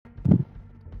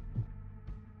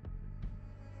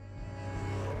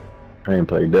I ain't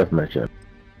played deathmatch yet.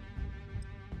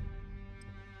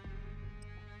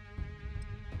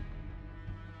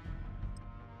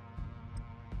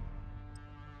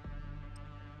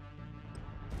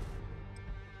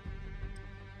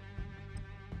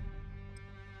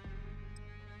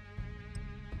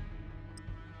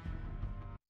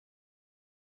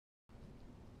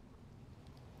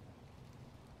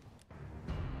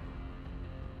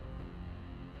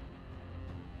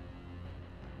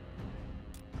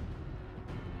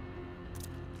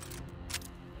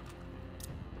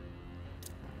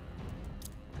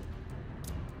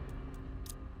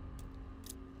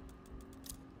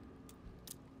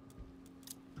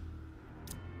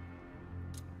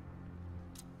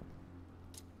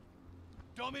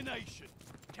 Domination.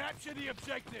 Capture the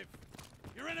objective.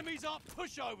 Your enemies aren't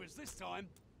pushovers this time.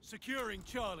 Securing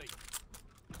Charlie.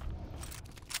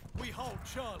 We hold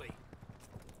Charlie.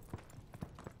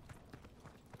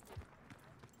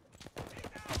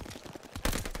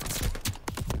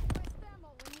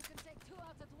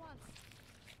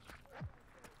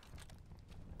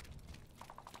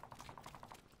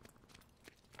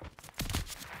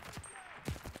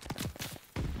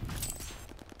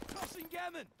 Crossing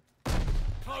Gammon.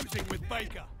 Closing with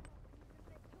Baker.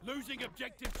 Losing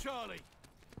objective Charlie.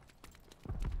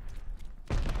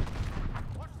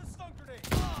 Watch the stun grenade.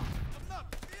 Oh, I'm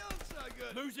not feeling so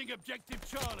good. Losing objective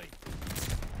Charlie.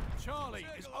 Charlie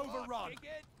is overrun.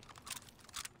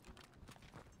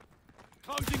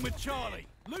 Closing with Charlie.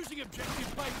 Losing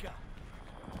objective Baker.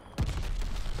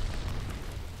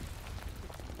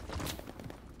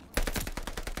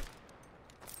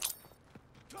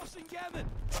 Crossing Gammon.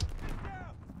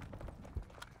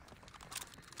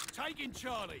 Taking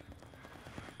Charlie.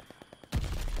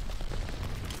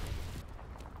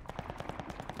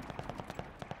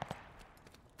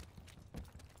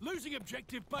 Losing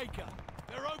objective Baker.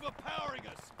 They're overpowering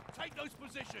us. Take those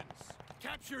positions.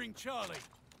 Capturing Charlie.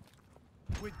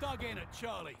 We're dug in at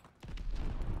Charlie.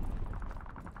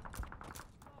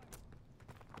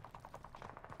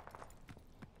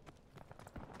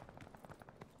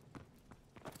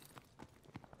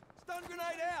 Stun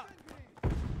grenade out.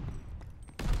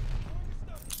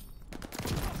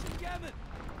 Crossing Gammon.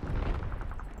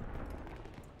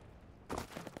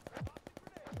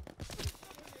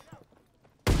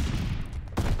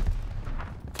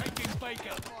 Taking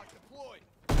Baker.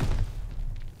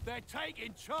 They're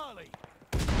taking Charlie.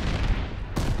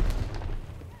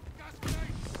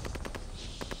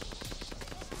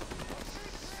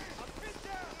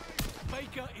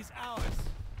 Baker is ours.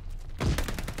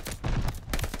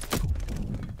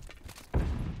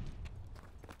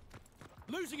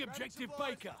 Losing objective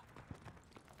Baker.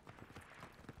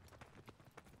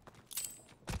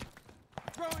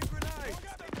 Throwing grenade.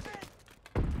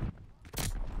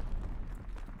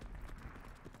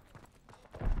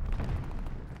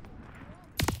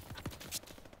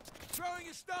 Throwing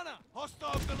a stunner.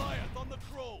 Hostile Goliath on the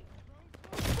crawl.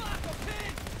 Fuck, a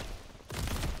pin!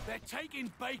 They're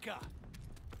taking Baker.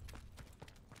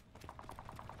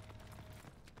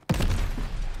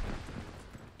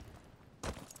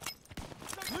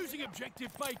 Losing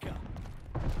objective Baker.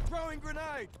 Throwing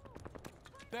grenade.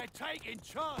 They're taking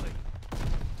Charlie.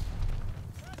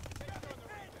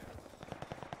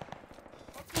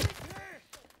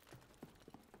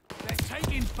 They're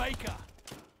taking Baker.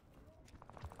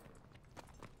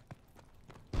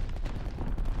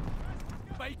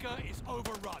 Baker is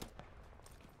overrun.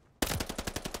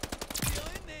 Still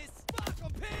in this. Fuck,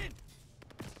 I'm pinned.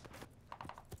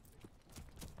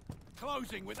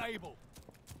 Closing with Abel.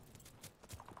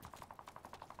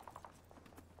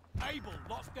 Abel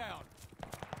locked down.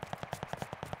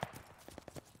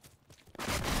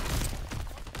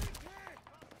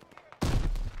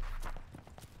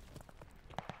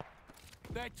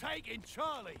 They're taking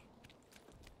Charlie.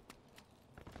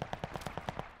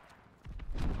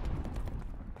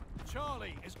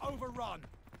 Charlie is overrun.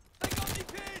 They got me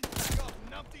pinned. Back off,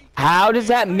 numpty. How does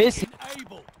that miss?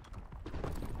 Abel.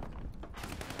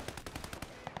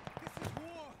 This is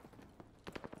war.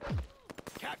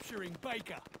 Capturing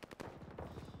Baker.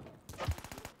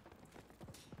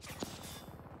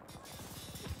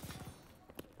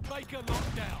 Baker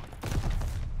locked down.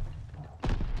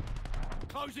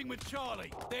 Closing with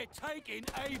Charlie. They're taking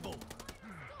Abel.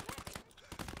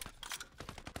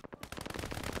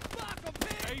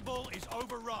 Abel is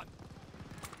overrun.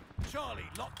 Charlie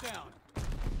locked down.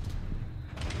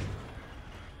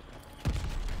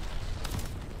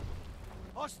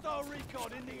 Hostile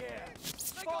recon in the air.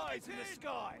 Spies in the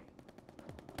sky.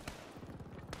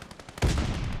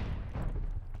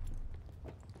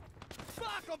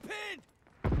 Fuck, I'm pinned!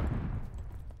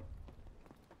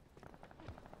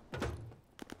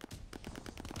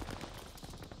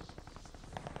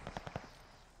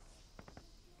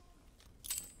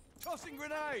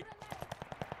 grenade!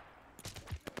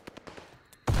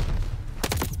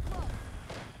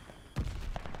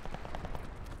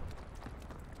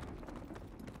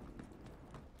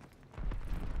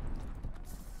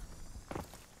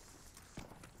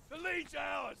 The lead's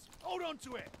ours! Hold on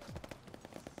to it!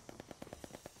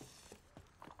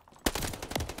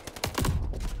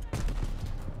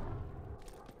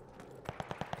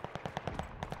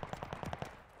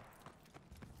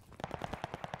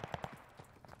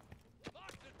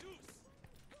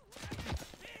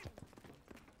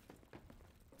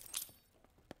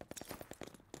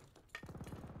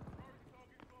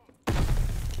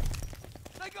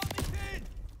 They got me pinned!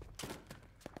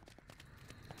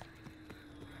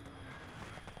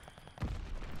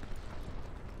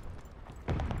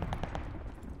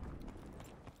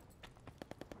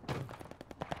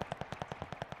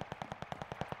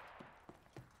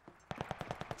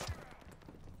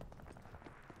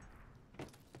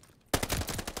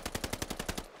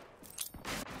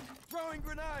 Throwing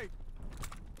grenade!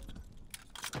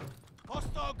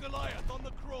 Hostile Goliath on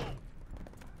the crawl!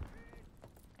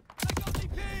 They got me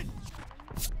pinned!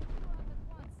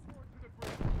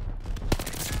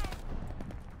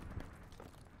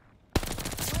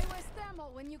 Why waste ammo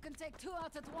when you can take two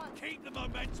out at once? Keep the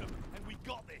momentum, and we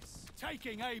got this.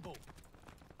 Taking Able.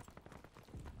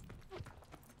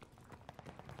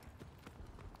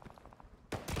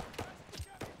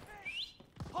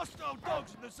 Hostile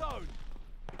dogs in the zone.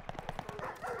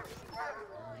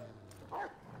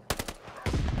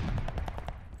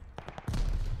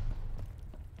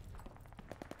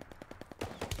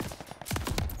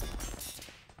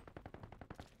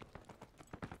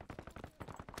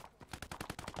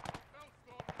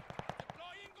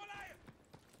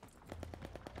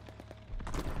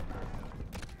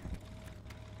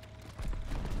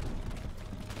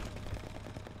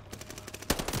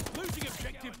 Losing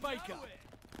objective Baker.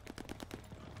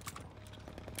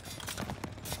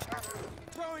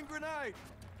 Throwing grenade.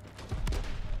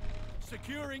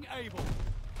 Securing Able.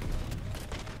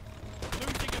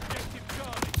 Losing objective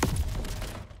Charlie.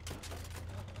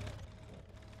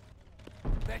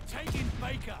 They're taking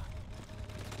Baker.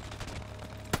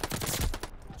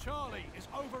 Charlie is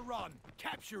overrun.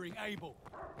 Capturing Able.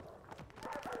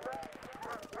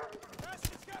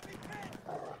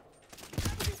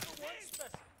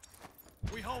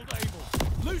 We hold Able.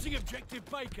 Losing objective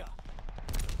Baker.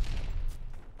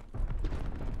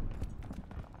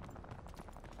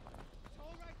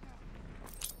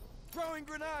 Throwing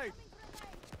grenade.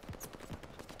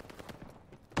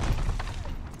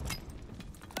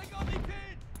 They got me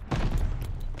pinned.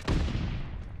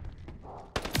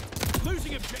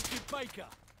 Losing objective Baker.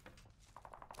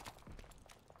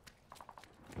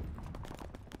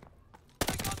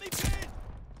 They got me pinned.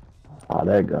 Ah,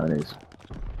 that gun is.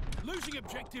 Losing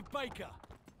objective Baker.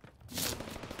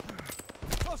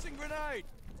 Tossing grenade.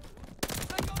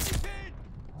 They got me pinned.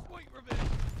 Sweet revenge.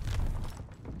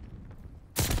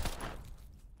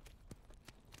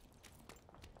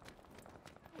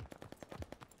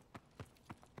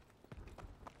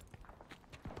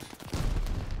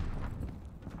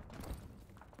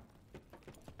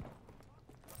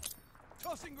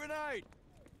 Tossing grenade.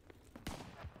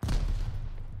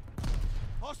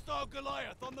 Hostile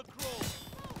Goliath on the crawl.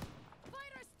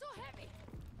 Fighter's too heavy!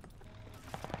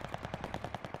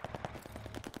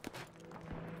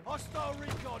 Hostile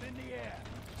recon in the air.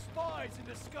 Spies in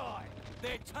the sky.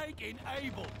 They're taking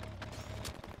Able.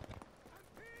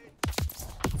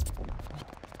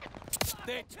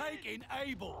 They're taking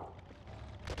Able.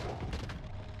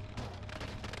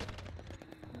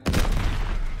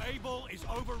 Able is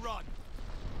overrun.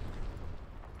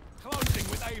 Closing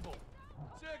with Able.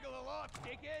 Circle a lot,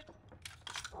 dickhead.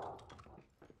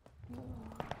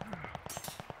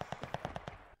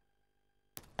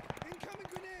 Incoming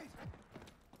grenade!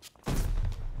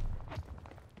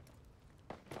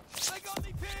 They got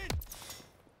me pinned!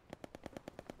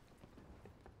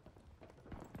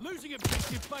 Losing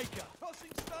objective Baker.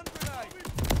 Tossing stun grenade.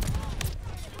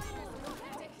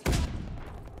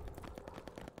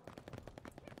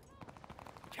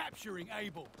 Capturing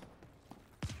Able.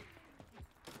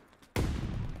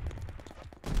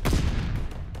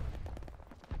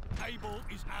 Able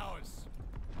is ours.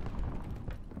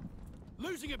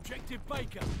 Losing objective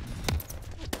Baker.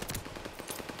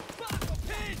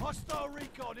 Hostile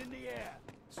recon in the air.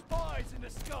 Spies in the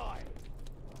sky.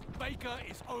 Baker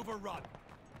is overrun.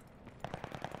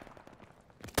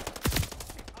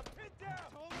 I'm pinned down.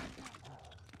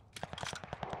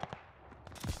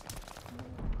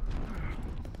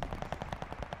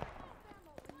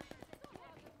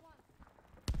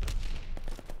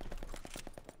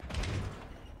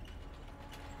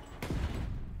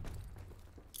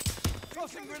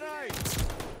 Tossing grenade!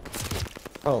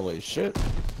 Holy shit.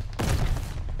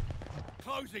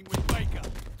 Closing with Baker.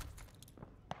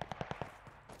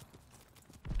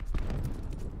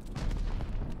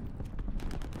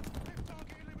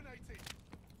 Target eliminated.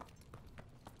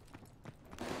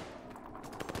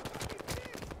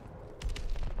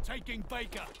 Taking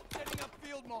Baker. Setting up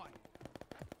field mine.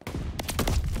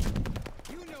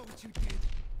 You know what you did.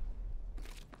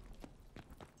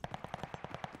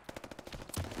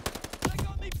 They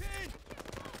got me pinned.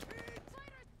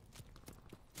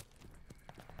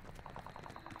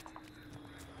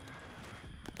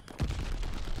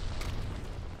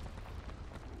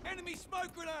 Enemy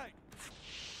smoke grenade!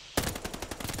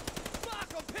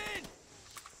 Fuck, I'm pinned!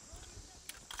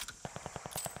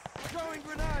 Throwing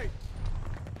grenade!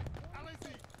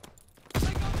 Alizé!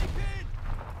 They got me pinned!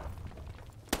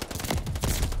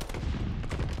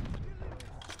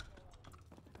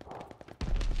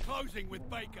 Closing with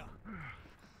Baker.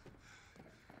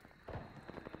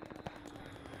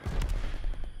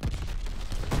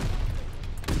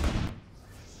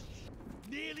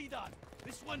 Nearly done.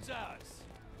 This one's ours.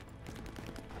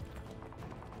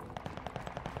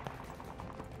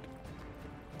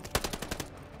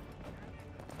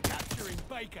 Capturing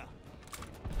Baker.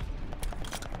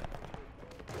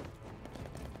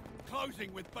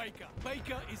 Closing with Baker.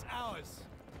 Baker is ours.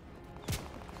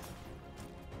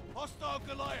 Hostile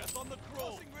Goliath on the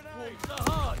crawl. Walls are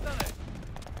hard, doesn't it?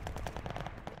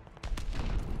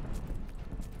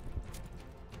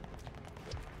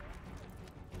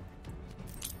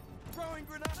 Throwing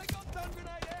grenade. They got stun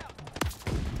grenade out.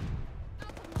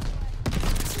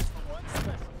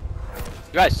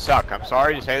 You guys suck. I'm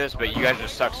sorry to say this, but you guys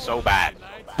just suck so bad.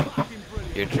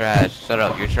 You're trash. Shut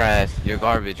up. You're trash. You're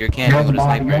garbage. You can't be with a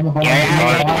sniper.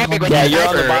 Yeah, you're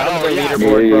on the bottom of the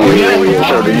leaderboard, bro.